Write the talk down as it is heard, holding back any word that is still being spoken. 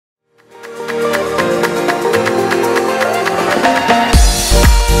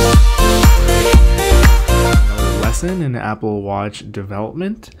Apple Watch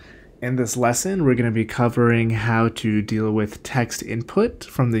development. In this lesson, we're going to be covering how to deal with text input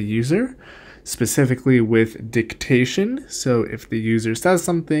from the user, specifically with dictation. So if the user says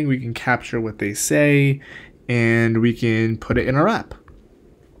something, we can capture what they say and we can put it in our app.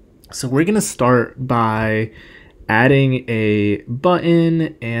 So we're going to start by adding a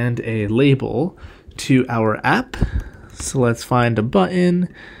button and a label to our app. So let's find a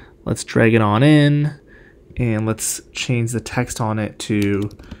button, let's drag it on in, and let's change the text on it to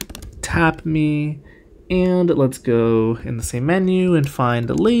tap me, and let's go in the same menu and find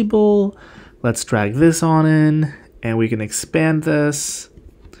a label. Let's drag this on in, and we can expand this.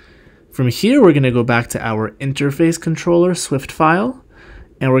 From here, we're going to go back to our interface controller Swift file,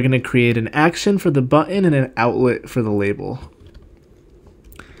 and we're going to create an action for the button and an outlet for the label.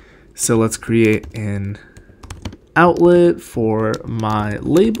 So let's create an outlet for my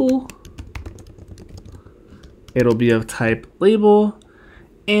label. It'll be of type label,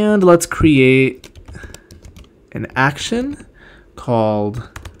 and let's create an action called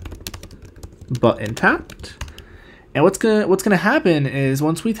button tapped. And what's gonna happen is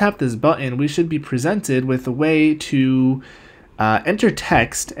once we tap this button, we should be presented with a way to enter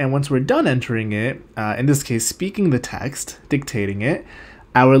text, and once we're done entering it, in this case speaking the text, dictating it,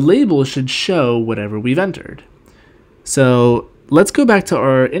 our label should show whatever we've entered. So let's go back to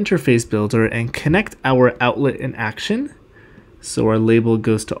our interface builder and connect our outlet in action. So our label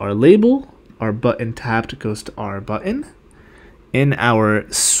goes to our label, our button tapped goes to our button. In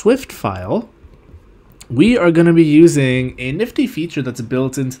our Swift file, we are going to be using a nifty feature that's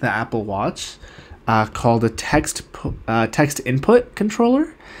built into the Apple Watch called a text input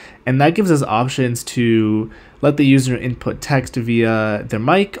controller, and that gives us options to let the user input text via their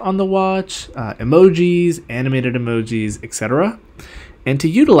mic on the watch, emojis, animated emojis, etc. And to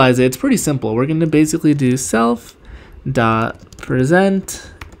utilize it, it's pretty simple. We're going to basically do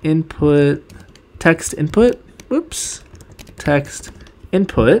self.present input text input, text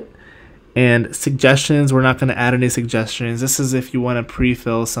input. And suggestions, we're not going to add any suggestions. This is if you want to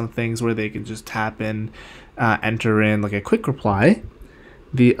pre-fill some things where they can just tap in, enter in like a quick reply.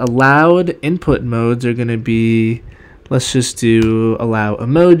 The allowed input modes are going to be, let's just do allow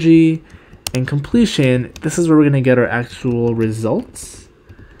emoji. And completion, this is where we're going to get our actual results.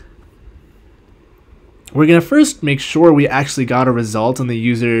 We're going to first make sure we actually got a result and the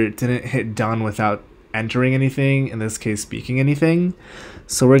user didn't hit done without entering anything, in this case speaking anything.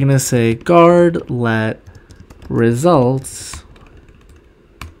 So we're going to say guard let results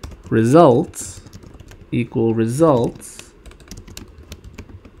equal results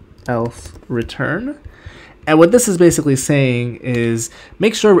else return. And what this is basically saying is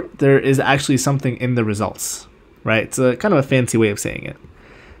make sure there is actually something in the results, right? It's a kind of a fancy way of saying it.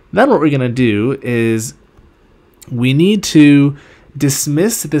 Then what we're going to do is we need to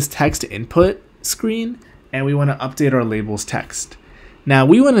dismiss this text input screen, and we want to update our labels text. Now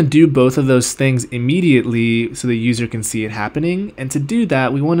we want to do both of those things immediately so the user can see it happening, and to do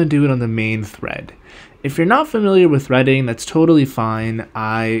that we want to do it on the main thread. If you're not familiar with threading, that's totally fine.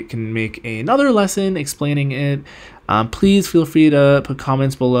 I can make another lesson explaining it. Please feel free to put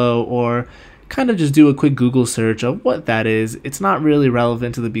comments below or kind of just do a quick Google search of what that is. It's not really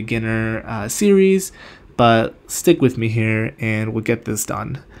relevant to the beginner series, but stick with me here and we'll get this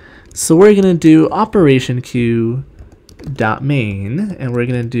done. So we're going to do operation queue dot main, and we're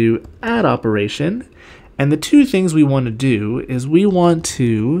going to do add operation, and the two things we want to do is we want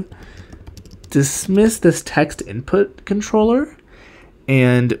to dismiss this text input controller,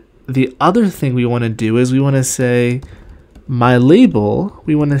 and the other thing we want to do is we want to say my label,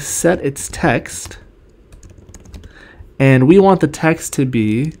 we want to set its text, and we want the text to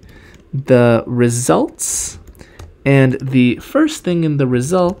be the results and the first thing in the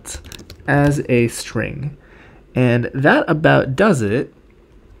result as a string. And that about does it.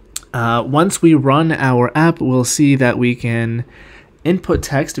 Once we run our app, we'll see that we can input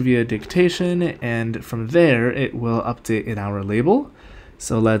text via dictation, and from there it will update in our label.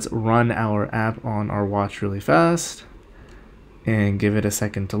 So let's run our app on our watch really fast and give it a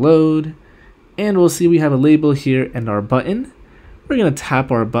second to load. And we'll see we have a label here and our button. We're going to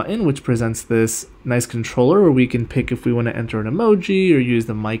tap our button, which presents this nice controller where we can pick if we want to enter an emoji or use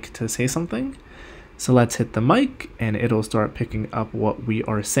the mic to say something. So let's hit the mic and it'll start picking up what we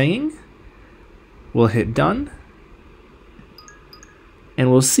are saying. We'll hit done.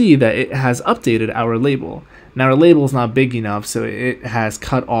 And we'll see that it has updated our label. Now our label is not big enough, so it has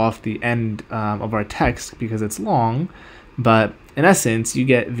cut off the end of our text because it's long, but in essence, you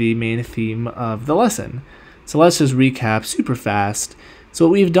get the main theme of the lesson. So let's just recap super fast. So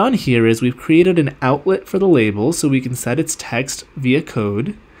what we've done here is we've created an outlet for the label so we can set its text via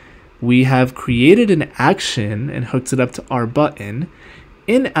code. We have created an action and hooked it up to our button.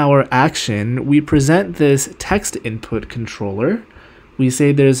 In our action, we present this text input controller. We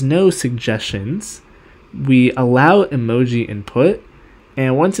say there's no suggestions. We allow emoji input.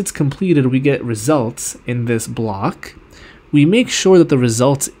 And once it's completed, we get results in this block. We make sure that the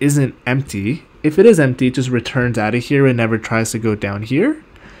results isn't empty. If it is empty, it just returns out of here and never tries to go down here.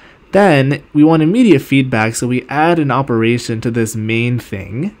 Then we want immediate feedback, so we add an operation to this main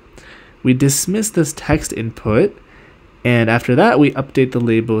thing. We dismiss this text input, and after that we update the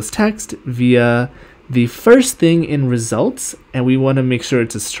label's text via the first thing in results, and we want to make sure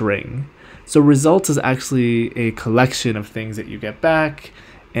it's a string. So results is actually a collection of things that you get back,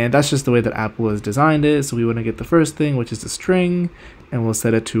 and that's just the way that Apple has designed it. So we want to get the first thing, which is a string, and we'll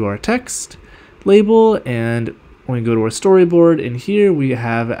set it to our text label. And when we go to our storyboard, in here we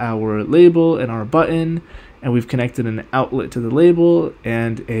have our label and our button, and we've connected an outlet to the label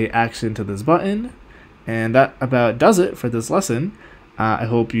and a action to this button. And that about does it for this lesson. I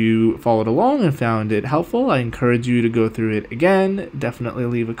hope you followed along and found it helpful. I encourage you to go through it again. Definitely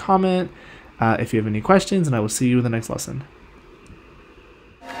leave a comment if you have any questions, and I will see you in the next lesson.